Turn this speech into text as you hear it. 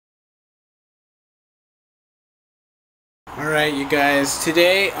Alright, you guys,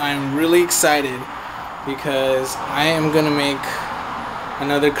 today I'm really excited because I am gonna make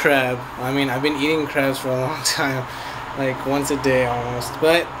another crab. I mean, I've been eating crabs for a long time, like once a day almost,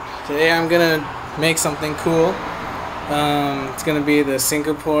 but today I'm gonna make something cool. It's gonna be the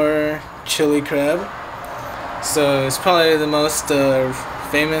Singapore chili crab. So it's probably the most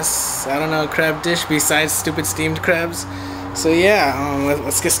famous, I don't know, crab dish besides stupid steamed crabs. So yeah,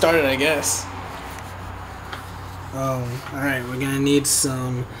 let's get started, I guess. Alright, we're gonna need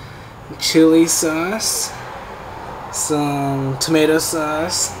some chili sauce, some tomato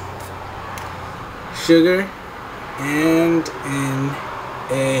sauce, sugar, and an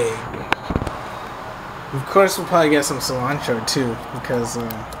egg. Of course, we'll probably get some cilantro too, because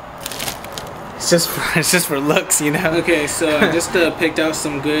it's just for looks, you know. Okay, so I just picked out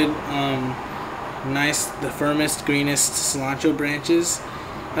some good, nice, the firmest, greenest cilantro branches.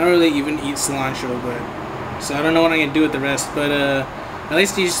 I don't really even eat cilantro, but so I don't know what I'm gonna do with the rest. But at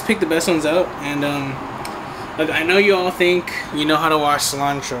least you just pick the best ones out. And look, I know you all think you know how to wash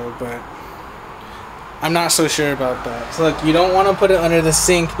cilantro, but I'm not so sure about that. So look, you don't want to put it under the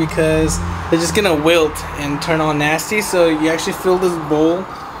sink because they're just gonna wilt and turn all nasty. So you actually fill this bowl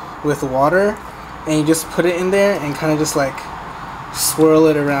with water and you just put it in there and kind of just like swirl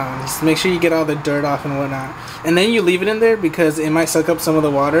it around. Just make sure you get all the dirt off and whatnot. And then you leave it in there because it might suck up some of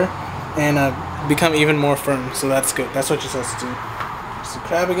the water and become even more firm. So that's good. That's what you're supposed to do. Just the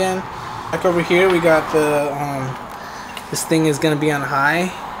crab again. Back over here we got the this thing is gonna be on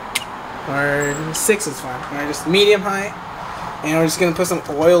high, or 6 is fine. Alright, just medium high. And we're just gonna put some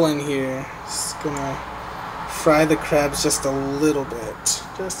oil in here. Just gonna fry the crabs just a little bit.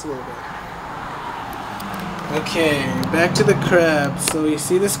 Just a little bit. Okay, back to the crab. So you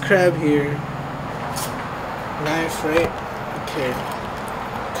see this crab here. Knife, right? Okay.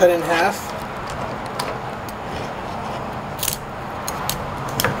 Cut in half.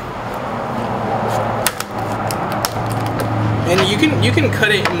 And you can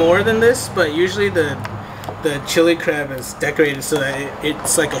cut it more than this, but usually the chili crab is decorated so that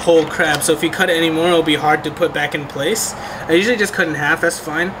it's like a whole crab. So if you cut it any more, it'll be hard to put back in place. I usually just cut in half. That's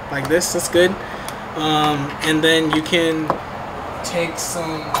fine. Like this. That's good. And then you can take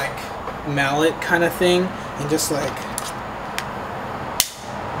some like mallet kind of thing and just like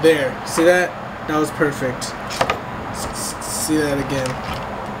there. See that? That was perfect. See that again.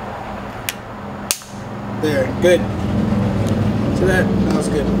 There. Good. See that? That was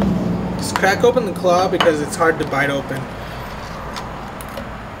good. Just crack open the claw because it's hard to bite open.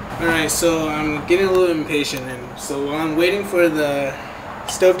 Alright, so I'm getting a little impatient, and so while I'm waiting for the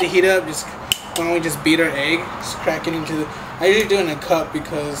stove to heat up, why don't we just beat our egg? Just crack it into the... I usually do it in a cup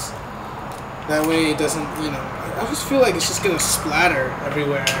because that way it doesn't, you know... I just feel like it's just gonna splatter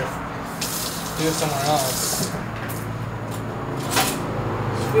everywhere if I do it somewhere else. I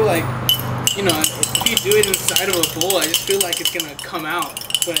just feel like, you know, if you do it inside of a bowl, I just feel like it's gonna come out,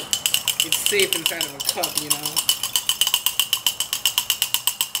 but it's safe inside of a cup, you know.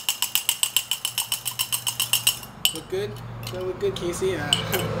 Look good? Does that look good, Casey? Yeah.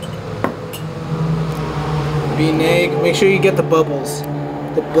 Beat an egg. Make sure you get the bubbles.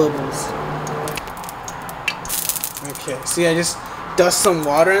 The bubbles. Okay, see, I just dust some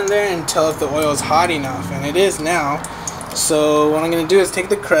water in there and tell if the oil is hot enough, and it is now. So what I'm gonna do is take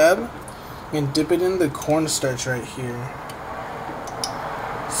the crab and dip it in the cornstarch right here.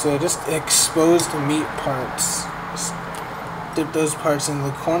 So just exposed meat parts. Just dip those parts in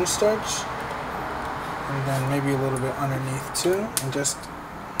the cornstarch, and then maybe a little bit underneath too, and just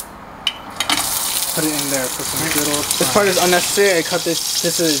put it in there for some good old time. This part is unnecessary. I cut this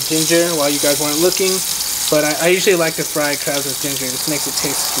is ginger while you guys weren't looking, but I usually like to fry crabs with ginger. This makes it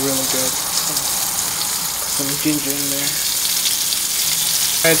taste really good. So, some ginger in there.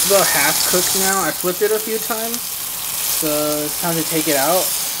 Alright, it's about half cooked now. I flipped it a few times, so it's time to take it out.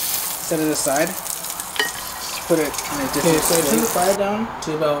 Set it aside. Just put it in a different place. So I turn the fire down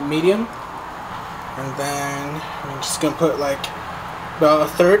to about medium, and then I'm just gonna put like about a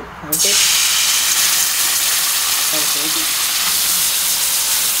third. Right there.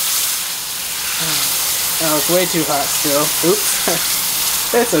 That was way too hot still. Oops.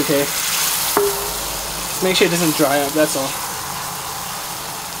 That's okay. Just make sure it doesn't dry up, that's all.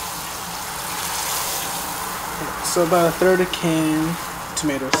 So about a third of can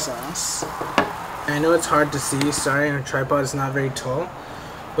tomato sauce. I know it's hard to see, sorry, on a tripod it's not very tall,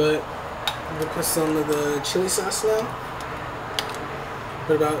 but I'm gonna put some of the chili sauce now.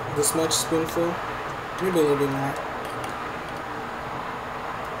 Put about this much spoonful, maybe a little bit more.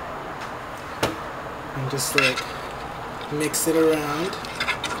 And just like mix it around.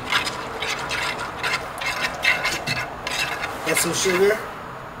 some sugar.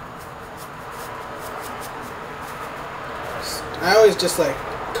 I always just like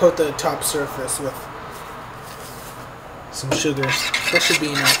coat the top surface with some sugar. That should be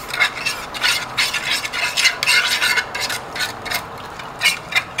enough.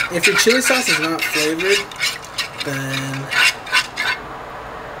 If your chili sauce is not flavored, then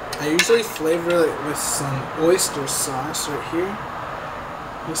I usually flavor it with some oyster sauce right here.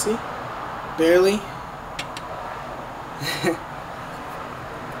 You see? Barely.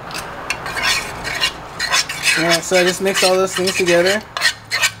 Alright, so I just mix all those things together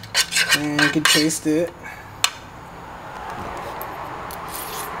and you can taste it.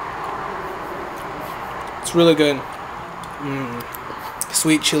 It's really good.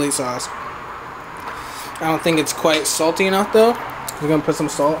 Sweet chili sauce. I don't think it's quite salty enough though. We're gonna put some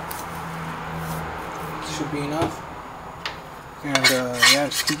salt. Should be enough. And yeah,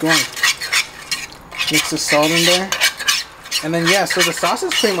 just keep going. Mix the salt in there. And then yeah, so the sauce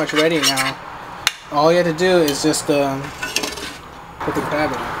is pretty much ready now. All you have to do is just put the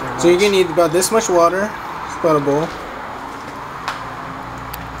crab in. So you're gonna need about this much water. It's about a bowl.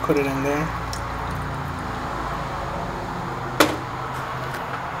 Put it in there.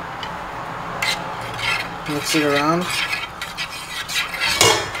 Mix it around.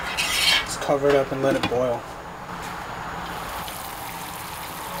 Just cover it up and let it boil.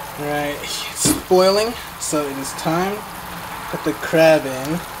 Alright, it's boiling, so it is time to put the crab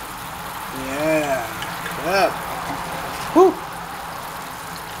in. Yeah, crab. Woo!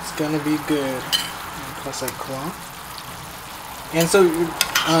 It's gonna be good. Plus that claw. And so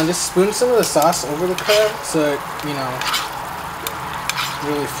just spoon some of the sauce over the crab so it, you know,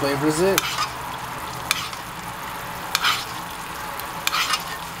 really flavors it.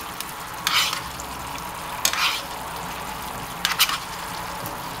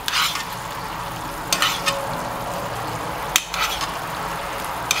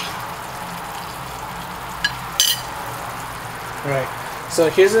 Right, so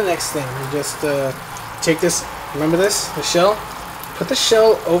here's the next thing. You just take this, remember this, the shell? Put the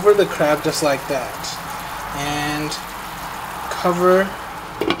shell over the crab just like that. And cover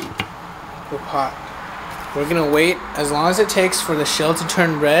the pot. We're gonna wait as long as it takes for the shell to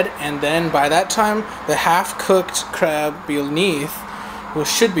turn red, and then by that time, the half-cooked crab beneath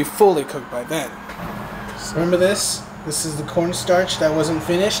should be fully cooked by then. So remember this? This is the cornstarch that wasn't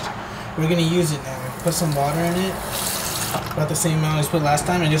finished. We're gonna use it now. Put some water in it. About the same amount as put last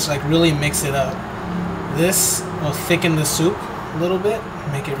time, and just like really mix it up. This will thicken the soup a little bit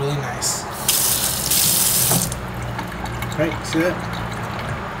and make it really nice. Right, see that?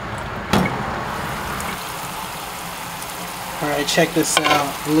 Alright, check this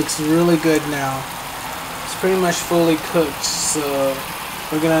out. It looks really good now. It's pretty much fully cooked, so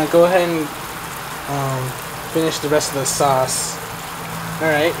we're gonna go ahead and finish the rest of the sauce.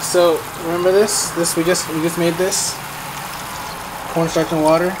 Alright, so remember this? We just made this. Cornstarch and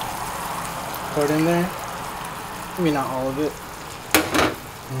water. Pour it in there. Maybe not all of it.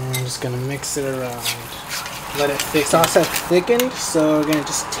 And I'm just gonna mix it around. Let it thick. Sauce has thickened, so we're gonna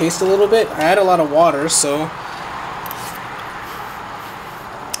just taste a little bit. I add a lot of water, so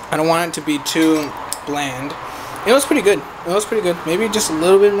I don't want it to be too bland. It was pretty good. It was pretty good. Maybe just a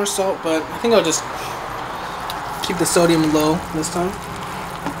little bit more salt, but I think I'll just keep the sodium low this time.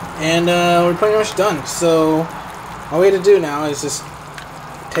 And we're pretty much done. So all we have to do now is just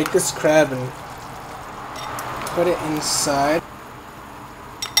take this crab and put it inside.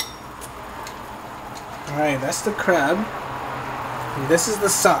 Alright, that's the crab. And this is the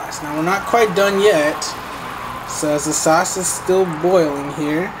sauce. Now we're not quite done yet. So as the sauce is still boiling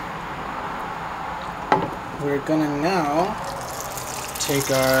here, we're gonna now take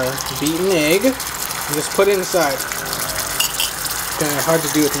our beaten egg and just put it inside. It's kind of hard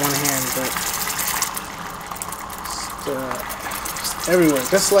to do with one hand, but just everywhere,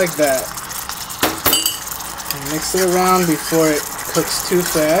 just like that. And mix it around before it cooks too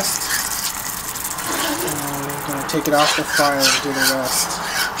fast. And I'm gonna take it off the fire and do the rest.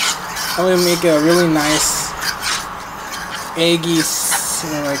 I'm gonna make a really nice eggy,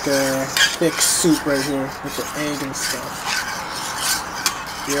 like a thick soup right here with the egg and stuff.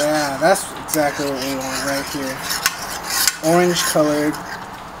 Yeah, that's exactly what we want right here. Orange colored.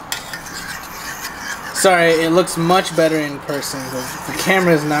 Sorry, it looks much better in person. The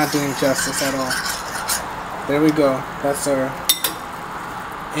camera is not doing justice at all. There we go. That's our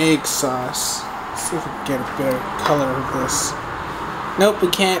egg sauce. Let's see if we can get a better color of this. Nope, we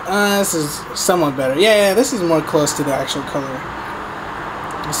can't. This is somewhat better. Yeah, this is more close to the actual color.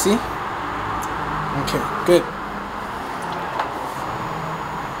 You see? Okay, good.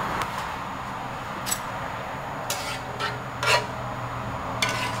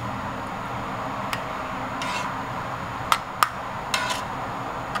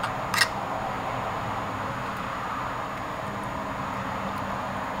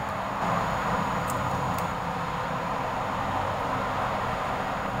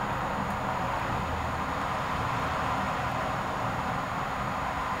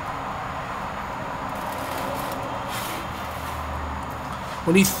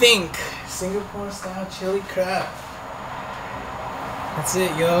 What do you think? Singapore style chili crab. That's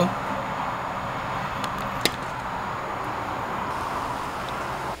it, yo.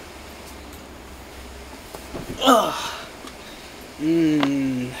 Ugh.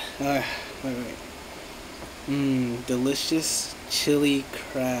 Wait. Delicious chili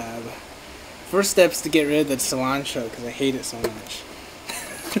crab. First step's to get rid of the cilantro because I hate it so much.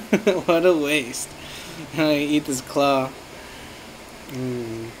 What a waste. I eat this claw.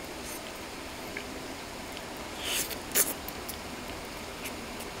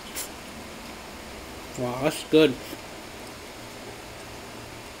 Wow, that's good.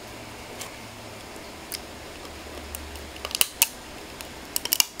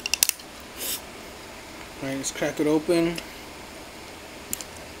 Alright, let's crack it open.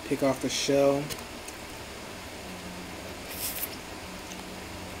 Pick off the shell.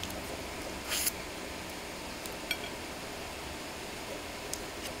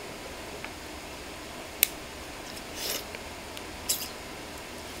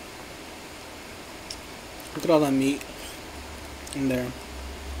 Look at all that meat in there.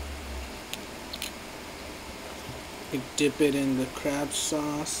 You dip it in the crab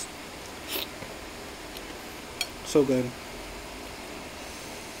sauce. So good.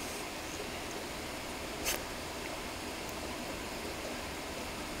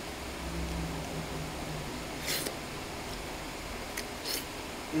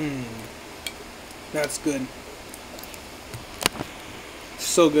 That's good.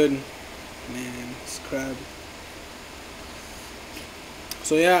 So good. Man, this crab.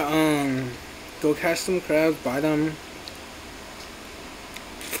 So yeah, go catch some crabs, buy them,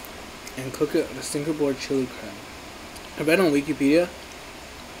 and cook it the Singapore chili crab. I read on Wikipedia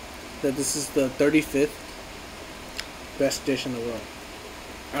that this is the 35th best dish in the world.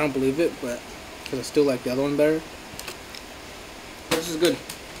 I don't believe it, but because I still like the other one better. This is good.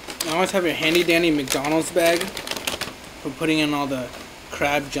 You always have your handy dandy McDonald's bag for putting in all the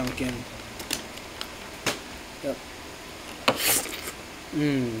crab junk in. Yep.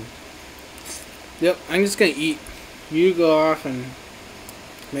 Yep, I'm just gonna eat. You go off and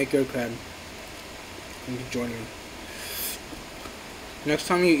make your crab. And you join me. Next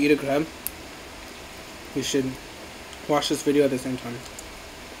time you eat a crab, you should watch this video at the same time.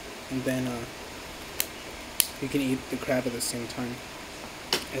 And then you can eat the crab at the same time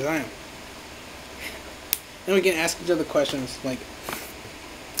as I am. And we can ask each other questions like,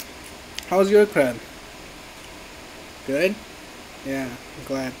 how's your crab? Good? Yeah, I'm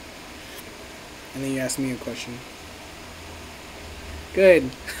glad. And then you ask me a question. Good.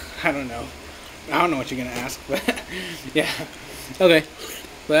 I don't know. I don't know what you're gonna ask, but yeah. Okay.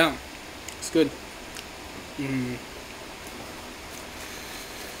 Well, it's good.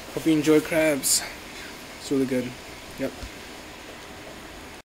 Hope you enjoy crabs. It's really good. Yep.